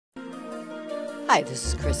Hi,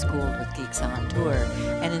 this is Guld with Geeks On Tour,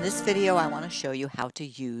 and in this video I want to show you how to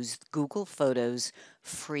use Google Photos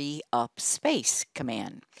Free Up Space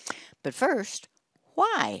command. But first,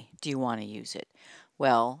 why do you want to use it?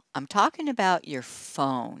 Well, I'm talking about your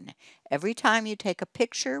phone. Every time you take a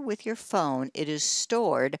picture with your phone, it is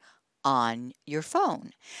stored on your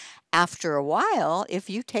phone. After a while, if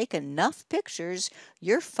you take enough pictures,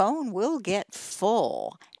 your phone will get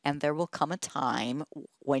full, and there will come a time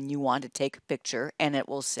when you want to take a picture and it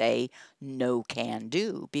will say no can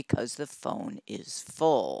do because the phone is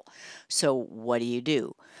full. So what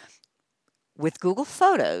do? With Google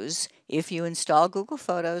Photos, if you install Google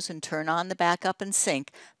Photos and turn on the backup and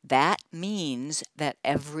sync, that means that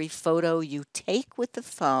every photo you take with the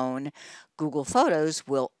phone, Google Photos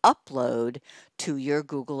will upload to your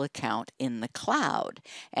Google account in the cloud.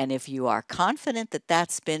 And if you are confident that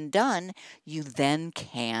that's been done, you then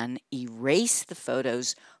can erase the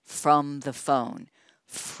photos from the phone.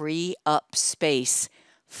 Free up space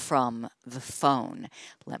from the phone.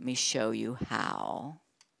 Let me show you how.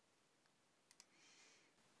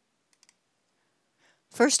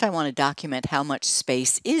 First, I want to document how much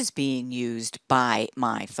space is being used by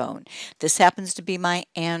my phone. This happens to be my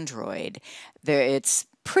Android. It's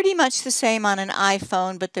pretty much the same on an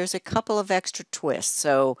iPhone, but there's a couple of extra twists.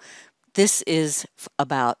 So this is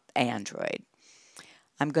about Android.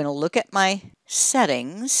 I'm going to look at my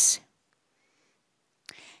settings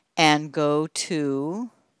and go to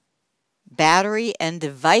Battery and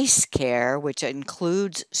Device Care, which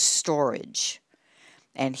includes storage.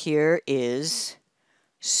 And here is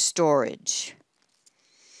storage.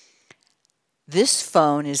 This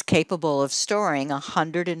phone is capable of storing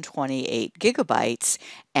 128 gigabytes,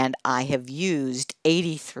 and I have used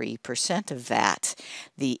 83% of that.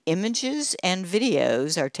 The images and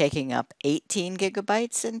videos are taking up 18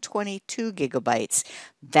 gigabytes and 22 gigabytes.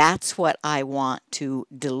 That's what I want to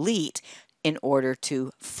delete in order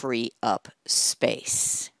to free up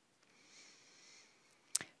space.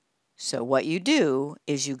 So what you do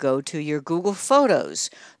is you go to your Google Photos.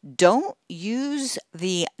 Don't use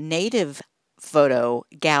the native photo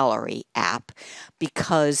gallery app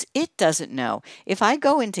because it doesn't know. If I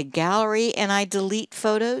go into gallery and I delete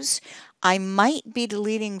photos, I might be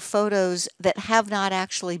deleting photos that have not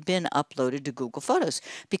actually been uploaded to Google Photos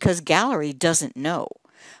because gallery doesn't know.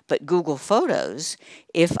 But Google Photos,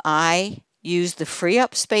 if I use the free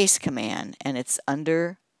up space command and it's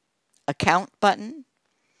under account button,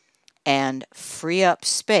 and free up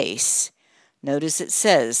space, notice it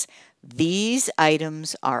says, these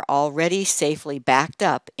items are already safely backed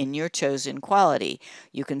up in your chosen quality.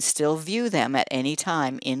 You can still view them at any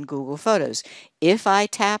time in Google Photos. If I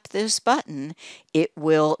tap this button, it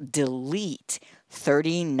will delete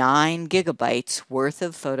 39 gigabytes worth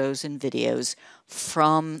of photos and videos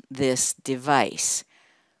from this device.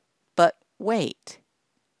 But wait,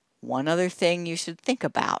 one other thing you should think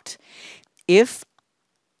about. If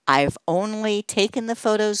I've only taken the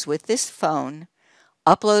photos with this phone,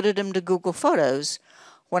 uploaded them to Google Photos.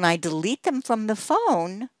 When I delete them from the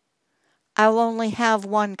phone, I'll only have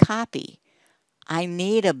one copy. I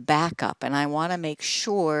need a backup, and I want to make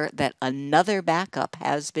sure that another backup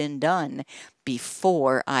has been done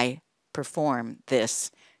before I perform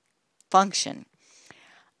this function.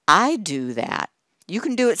 I do that. You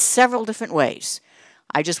can do it several different ways.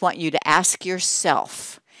 I just want you to ask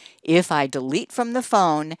yourself, if I delete from the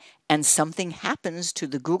phone and something happens to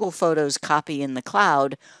the Google Photos copy in the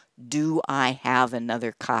cloud, do I have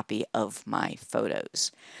another copy of my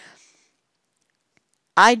photos?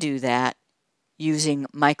 I do that using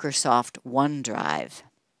Microsoft OneDrive.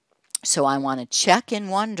 So I want to check in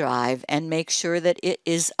OneDrive and make sure that it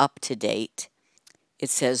is up to date.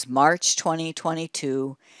 It says March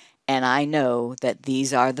 2022, and I know that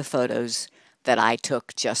these are the photos that I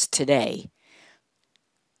took just today.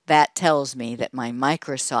 That tells me that my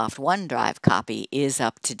Microsoft OneDrive copy is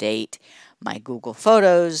up to date. My Google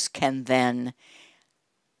Photos can then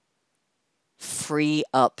free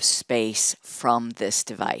up space from this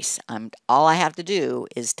device. All I have to do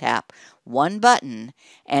is tap one button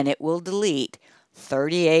and it will delete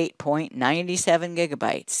 38.97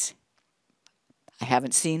 gigabytes. I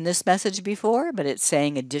haven't seen this message before, but it's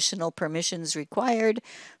saying additional permissions required.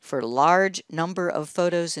 For large number of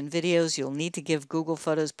photos and videos, you'll need to give Google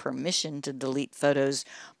Photos permission to delete photos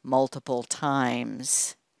multiple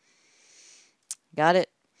times. Got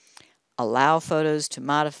it? Allow photos to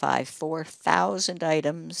modify 4,000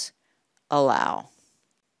 items. Allow.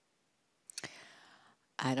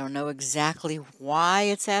 I don't know exactly why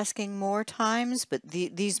it's asking more times, but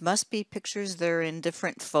these must be pictures that are in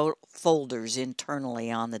different folders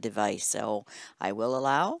internally on the device. So I will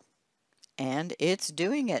allow and it's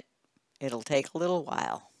doing it. It'll take a little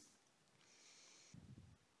while.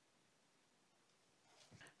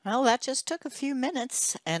 Well, that just took a few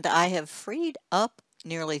minutes, and I have freed up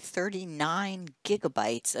nearly 39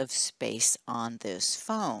 gigabytes of space on this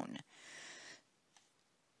phone.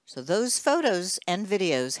 So those photos and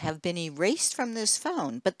videos have been erased from this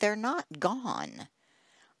phone, but they're not gone.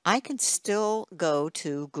 I can still go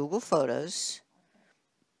to Google Photos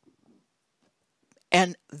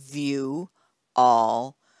and view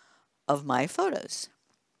all of my photos.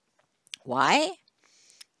 Why?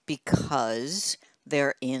 Because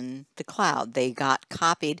they're in the cloud. They got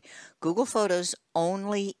copied. Google Photos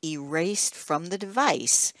only erased from the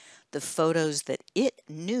device the photos that it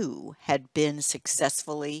knew had been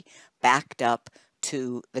successfully backed up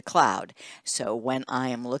to the cloud. So when I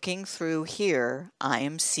am looking through here, I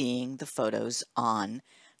am seeing the photos on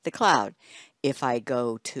the cloud. If I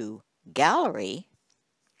go to Gallery,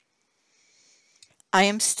 I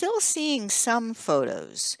am still seeing some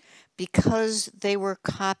photos because they were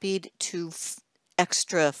copied to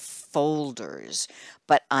extra folders,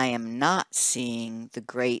 but I am not seeing the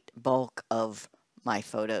great bulk of my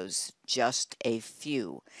photos, just a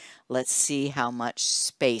few. Let's see how much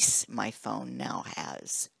space my phone now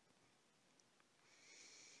has.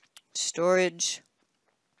 Storage,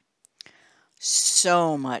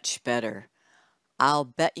 so much better. I'll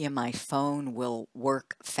bet you my phone will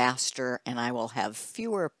work faster and I will have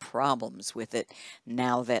fewer problems with it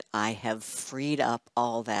now that I have freed up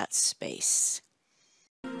all that space.